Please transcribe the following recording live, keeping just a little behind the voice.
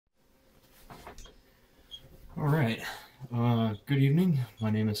Alright, good evening.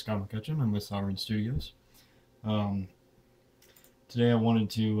 My name is Scott McCutcheon. I'm with Sovereign Studios. Um, Today I wanted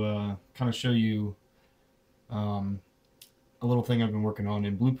to kind of show you a little thing I've been working on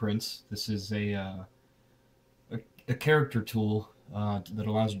in Blueprints. This is a character tool that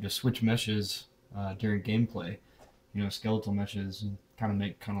allows you to switch meshes during gameplay. You know, skeletal meshes, and kind of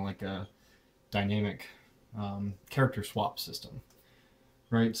make kind of like a dynamic character swap system.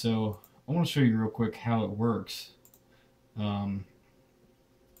 Right, so I want to show you real quick how it works. Um,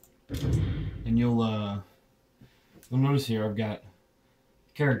 and you'll notice here I've got a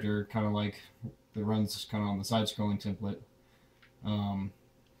character kind of like that runs kind of on the side-scrolling template, and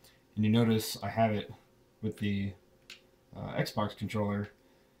you notice I have it with the Xbox controller.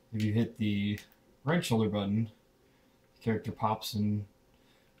 If you hit the right shoulder button, the character pops and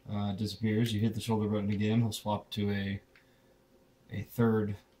disappears. You hit the shoulder button again, he'll swap to a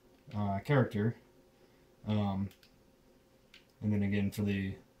third character, and then again for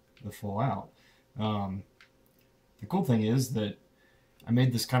the full out. The cool thing is that I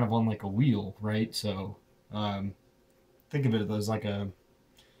made this kind of on like a wheel, right? So think of it as like a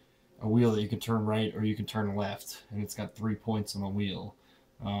wheel that you could turn right or you could turn left, and it's got 3 points on the wheel.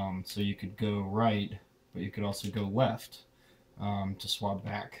 So you could go right, but you could also go left to swap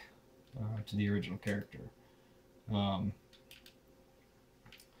back to the original character.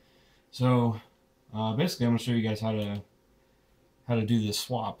 Basically, I'm going to show you guys how to do this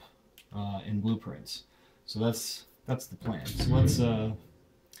swap in Blueprints. So that's the plan. So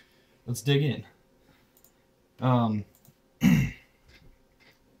let's dig in.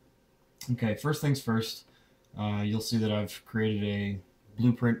 Okay, first things first. You'll see that I've created a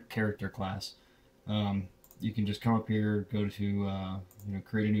Blueprint character class. You can just come up here, go to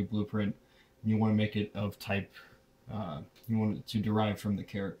create a new blueprint, and you want to make it of type. You want it to derive from the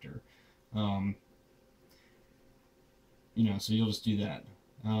character. So you'll just do that.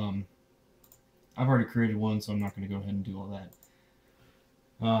 I've already created one, so I'm not going to go ahead and do all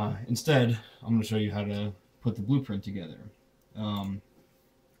that. Instead, I'm going to show you how to put the blueprint together.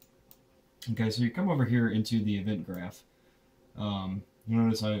 Okay, so you come over here into the event graph. You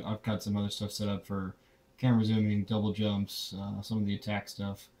notice I've got some other stuff set up for camera zooming, double jumps, some of the attack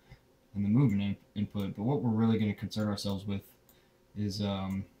stuff, and the movement input. But what we're really going to concern ourselves with is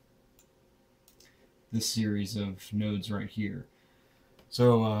this series of nodes right here.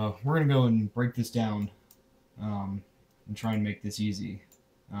 So we're going to go and break this down and try and make this easy.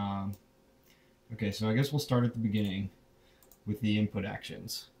 Okay, so I guess we'll start at the beginning with the input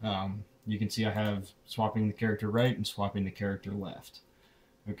actions. You can see I have swapping the character right and swapping the character left.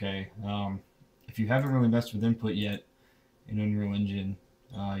 Okay, if you haven't really messed with input yet in Unreal Engine,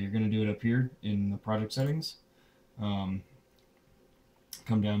 you're going to do it up here in the project settings. Come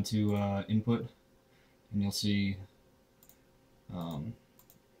down to input, and you'll see all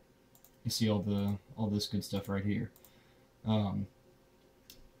this good stuff right here.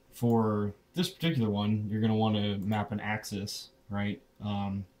 For this particular one, you're going to want to map an axis, right?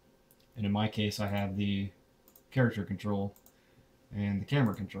 And in my case, I have the character control and the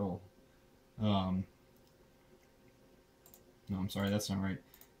camera control. No, I'm sorry, that's not right.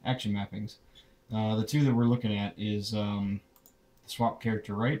 Action mappings. The two that we're looking at is swap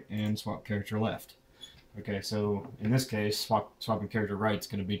character right and swap character left. Okay, so in this case, swapping character right is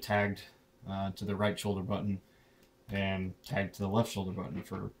going to be tagged to the right shoulder button and tagged to the left shoulder button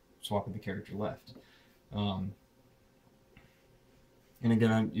for swapping the character left. And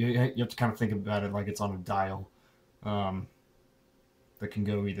again, you have to kind of think about it like it's on a dial that can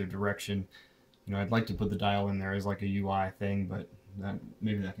go either direction. You know, I'd like to put the dial in there as like a UI thing, but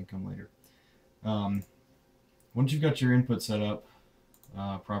maybe that can come later. Once you've got your input set up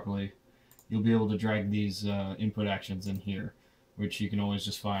properly, you'll be able to drag these input actions in here, which you can always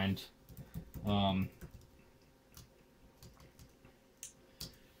just find when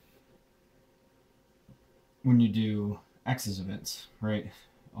you do Axis events, right?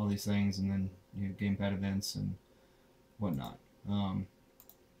 All these things, and then you have Gamepad events and whatnot.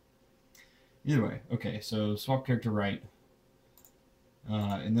 Either way, okay, so swap character right.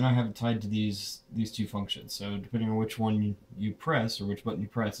 And then I have it tied to these two functions. So depending on which one you press, or which button you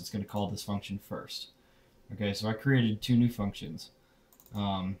press, it's going to call this function first. Okay, so I created two new functions.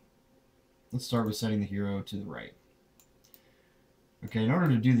 Let's start with setting the hero to the right. Okay, in order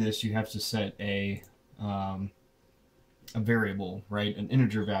to do this, you have to set a variable, right? An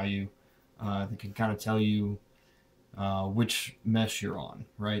integer value that can kind of tell you which mesh you're on,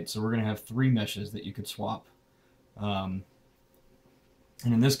 right? So we're going to have 3 meshes that you could swap.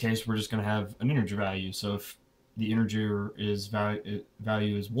 And in this case, we're just going to have an integer value. So if the integer is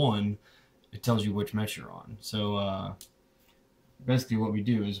value is 1, it tells you which mesh you're on. So basically what we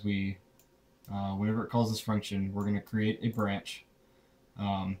do is whenever it calls this function, we're going to create a branch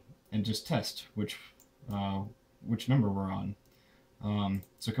and just test which number we're on.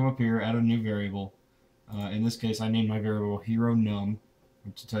 So come up here, add a new variable. In this case, I named my variable hero num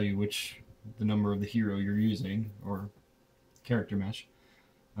to tell you the number of the hero you're using, or character mesh.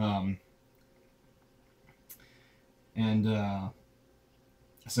 I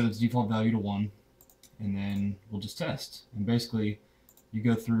set its default value to 1, and then we'll just test. And basically, you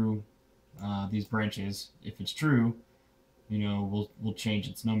go through these branches. If it's true, we'll change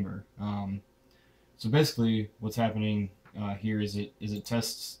its number. So basically, what's happening here is it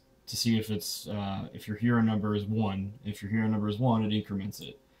tests to see if your hero number is 1. If your hero number is 1, it increments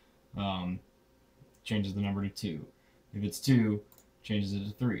it, changes the number to 2. If it's 2, changes it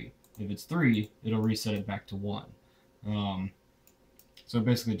to 3. If it's 3, it'll reset it back to 1. So it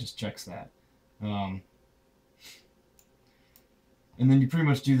basically just checks that. And then you pretty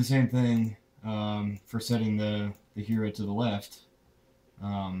much do the same thing for setting the hero to the left.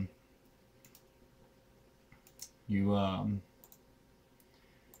 You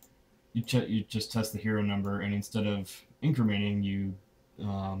just test the hero number, and instead of incrementing, you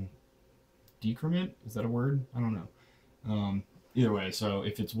decrement? Is that a word? I don't know. Either way, so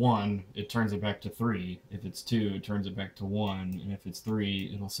if it's 1, it turns it back to 3. If it's 2, it turns it back to 1. And if it's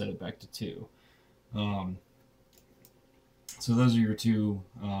 3, it'll set it back to 2. So those are your two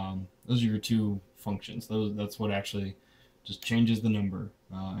functions. That's what actually just changes the number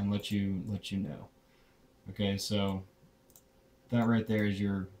and let you know. Okay, so that right there is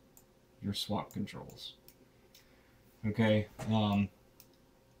your SWAT controls. Okay,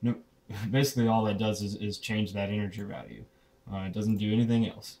 nope. Basically all that does is change that integer value. It doesn't do anything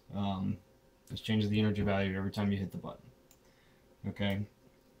else. Just changes the integer value every time you hit the button. Okay.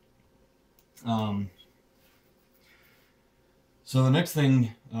 So the next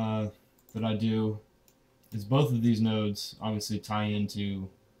thing that I do is both of these nodes obviously tie into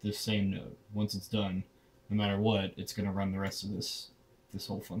this same node. Once it's done, no matter what, it's going to run the rest of this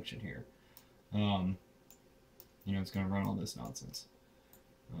whole function here. It's going to run all this nonsense.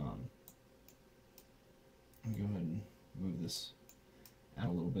 Let me go ahead and move this out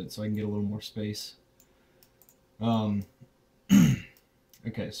a little bit so I can get a little more space.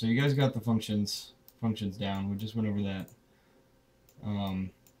 Okay, so you guys got the functions down. We just went over that.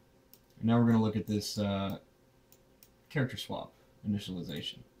 Now we're going to look at this character swap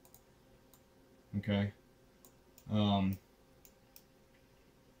initialization. Okay.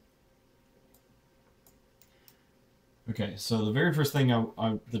 Okay, so the very first thing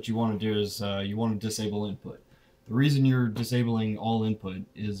that you want to do is you want to disable input. The reason you're disabling all input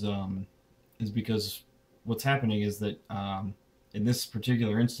is because what's happening is that in this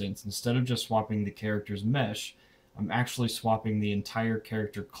particular instance, instead of just swapping the character's mesh, I'm actually swapping the entire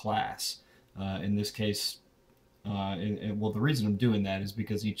character class. In this case, well, the reason I'm doing that is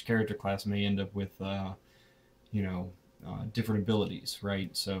because each character class may end up with, different abilities,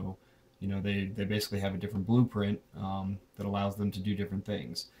 right? So, they basically have a different blueprint that allows them to do different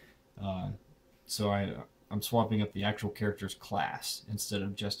things. So I'm swapping up the actual character's class instead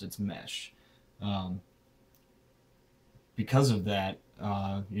of just its mesh. Because of that,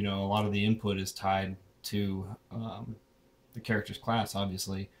 a lot of the input is tied to the character's class,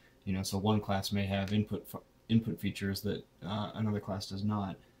 obviously. So one class may have input features that another class does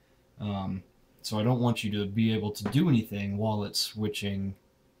not. So I don't want you to be able to do anything while it's switching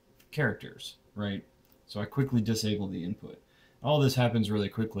characters, right? So I quickly disable the input. All this happens really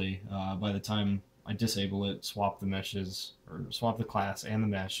quickly. By the time I disable it, swap the meshes, or swap the class and the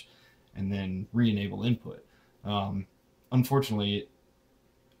mesh, and then re-enable input. Unfortunately,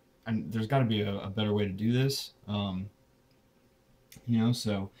 there's got to be a better way to do this,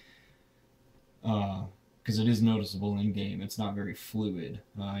 because it is noticeable in game. It's not very fluid.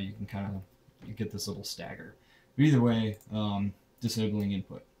 You can you get this little stagger. But either way, disabling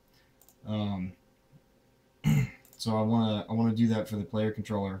input. So I wanna do that for the player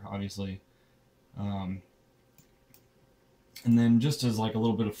controller, obviously. And then just as like a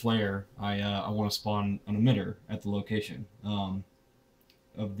little bit of flair, I want to spawn an emitter at the location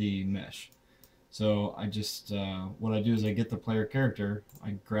of the mesh. So I just what I do is I get the player character,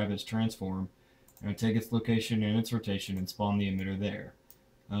 I grab its transform, and I take its location and its rotation and spawn the emitter there.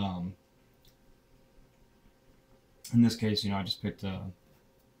 In this case, I just picked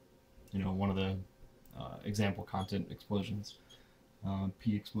one of the example content explosions,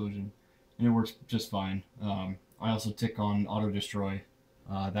 P explosion, and it works just fine. I also tick on auto destroy.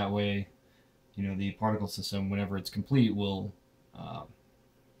 That way, the particle system, whenever it's complete, will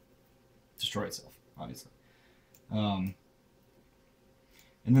destroy itself, obviously. And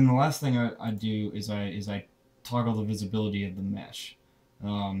then the last thing I do is I toggle the visibility of the mesh.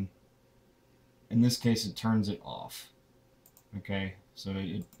 In this case, it turns it off. Okay, so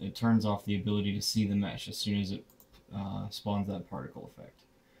it turns off the ability to see the mesh as soon as it spawns that particle effect.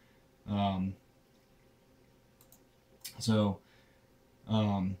 I'll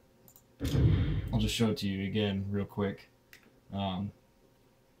just show it to you again real quick. You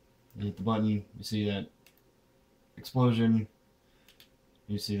hit the button, you see that explosion,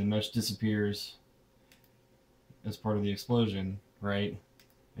 you see the mesh disappears as part of the explosion, right?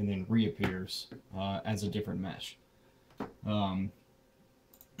 And then reappears as a different mesh.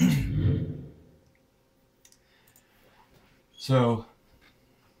 So,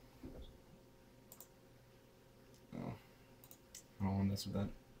 oh, I don't want to mess with that.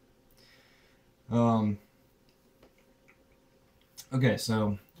 Okay,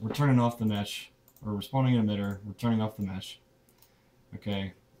 so we're turning off the mesh, or we're spawning an emitter, we're turning off the mesh.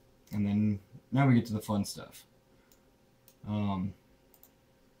 Okay, and then now we get to the fun stuff. Let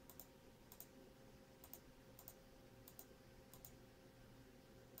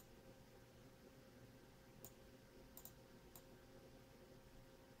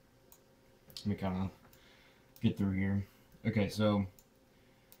me kind of get through here. Okay, so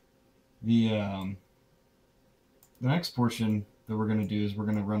the next portion that we're going to do is we're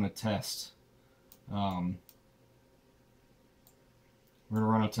going to run a test. We're going to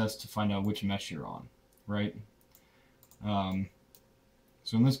run a test to find out which mesh you're on, right? So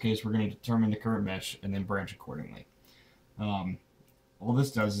in this case, we're going to determine the current mesh and then branch accordingly. All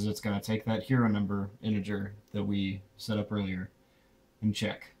this does is it's going to take that hero number integer that we set up earlier and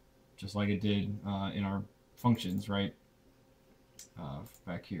check, just like it did in our functions, right?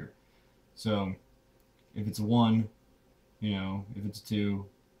 Back here. So if it's a 1, you know, if it's a 2,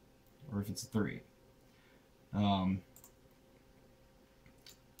 or if it's a 3.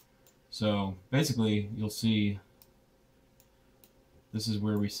 So basically, you'll see this is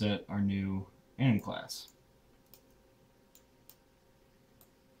where we set our new anim class.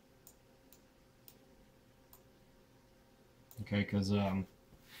 Okay, because you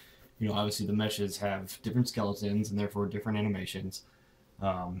know, obviously the meshes have different skeletons and therefore different animations.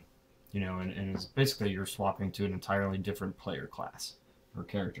 You know, and it's basically you're swapping to an entirely different player class or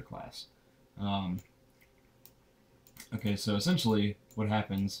character class. Okay, so essentially what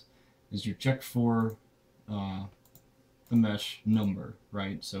happens is you check for the mesh number,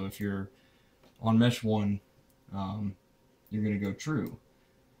 right? So if you're on mesh 1, you're going to go true,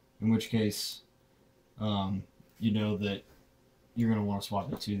 in which case you know that you're going to want to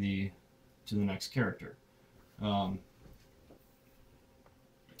swap it to the next character.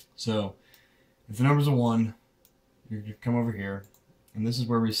 So if the number's a 1, you're going to come over here, and this is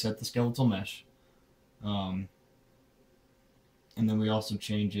where we set the skeletal mesh. And then we also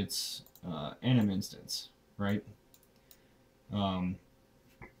change its anim instance, right? You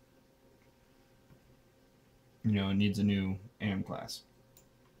know, it needs a new anim class.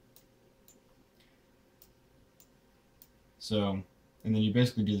 So, and then you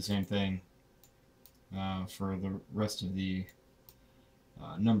basically do the same thing for the rest of the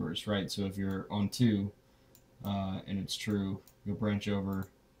numbers, right? So if you're on 2 and it's true, you'll branch over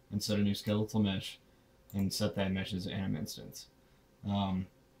and set a new skeletal mesh and set that mesh's anim instance. And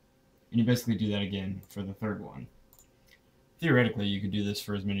you basically do that again for the third one. Theoretically, you could do this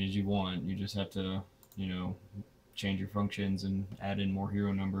for as many as you want. You just have to, you know, change your functions and add in more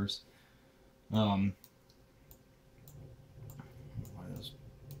hero numbers. Why those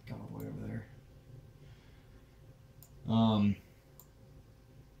got all the way over there?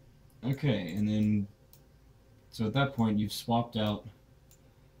 Okay, and then so at that point you've swapped out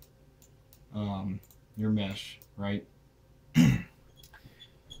your mesh, right?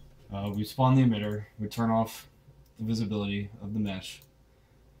 We spawn the emitter, we turn off the visibility of the mesh,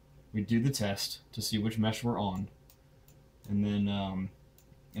 we do the test to see which mesh we're on, and then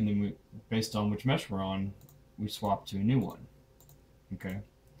we, based on which mesh we're on, we swap to a new one. Okay.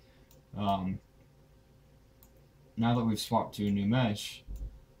 Now that we've swapped to a new mesh,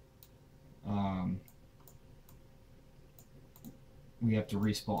 we have to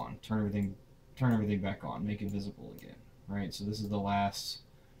respawn, turn everything back on, make it visible again, right? So this is the last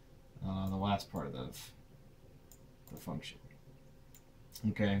part of the function.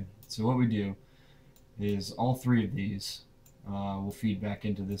 Okay, so what we do is all 3 of these will feed back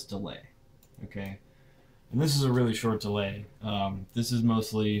into this delay. Okay, and this is a really short delay. This is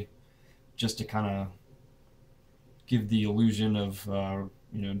mostly just to kind of give the illusion of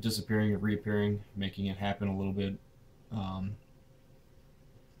you know, disappearing or reappearing, making it happen a little bit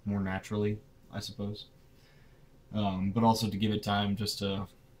more naturally, I suppose. But also to give it time just to,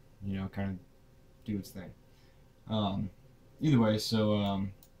 you know, kind of do its thing. Either way, so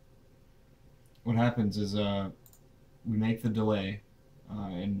what happens is we make the delay,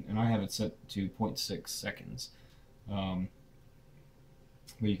 and I have it set to 0.6 seconds. But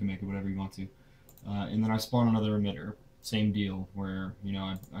you can make it whatever you want to. And then I spawn another emitter. Same deal, where, you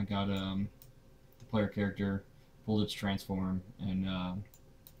know, I got the player character, pulled its transform, and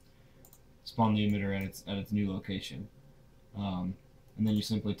spawn the emitter at its new location. And then you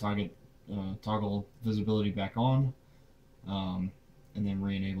simply toggle visibility back on, and then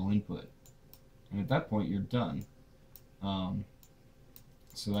re-enable input. And at that point, you're done.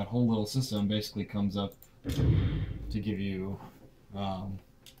 So that whole little system basically comes up to give you,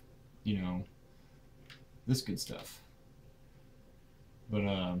 you know, this good stuff. But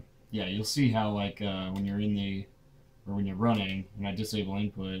yeah, you'll see how, like, when you're in the, or when you're running, and I disable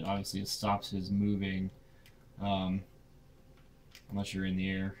input, obviously it stops his moving, unless you're in the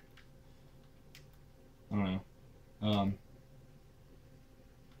air. I don't know.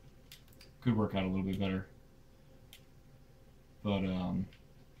 Could work out a little bit better. But,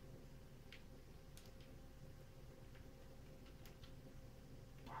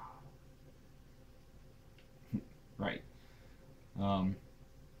 right.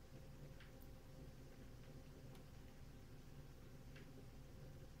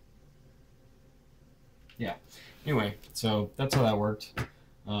 Yeah. Anyway, so that's how that worked.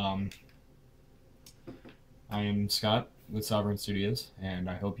 I am Scott with Sovereign Studios, and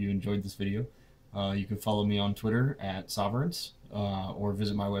I hope you enjoyed this video. You can follow me on Twitter at Sovereigns, or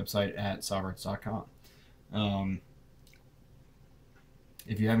visit my website at sovereigns.com.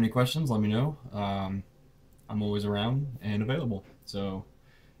 If you have any questions, let me know. I'm always around and available. So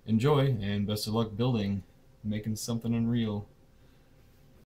enjoy, and best of luck building, making something unreal.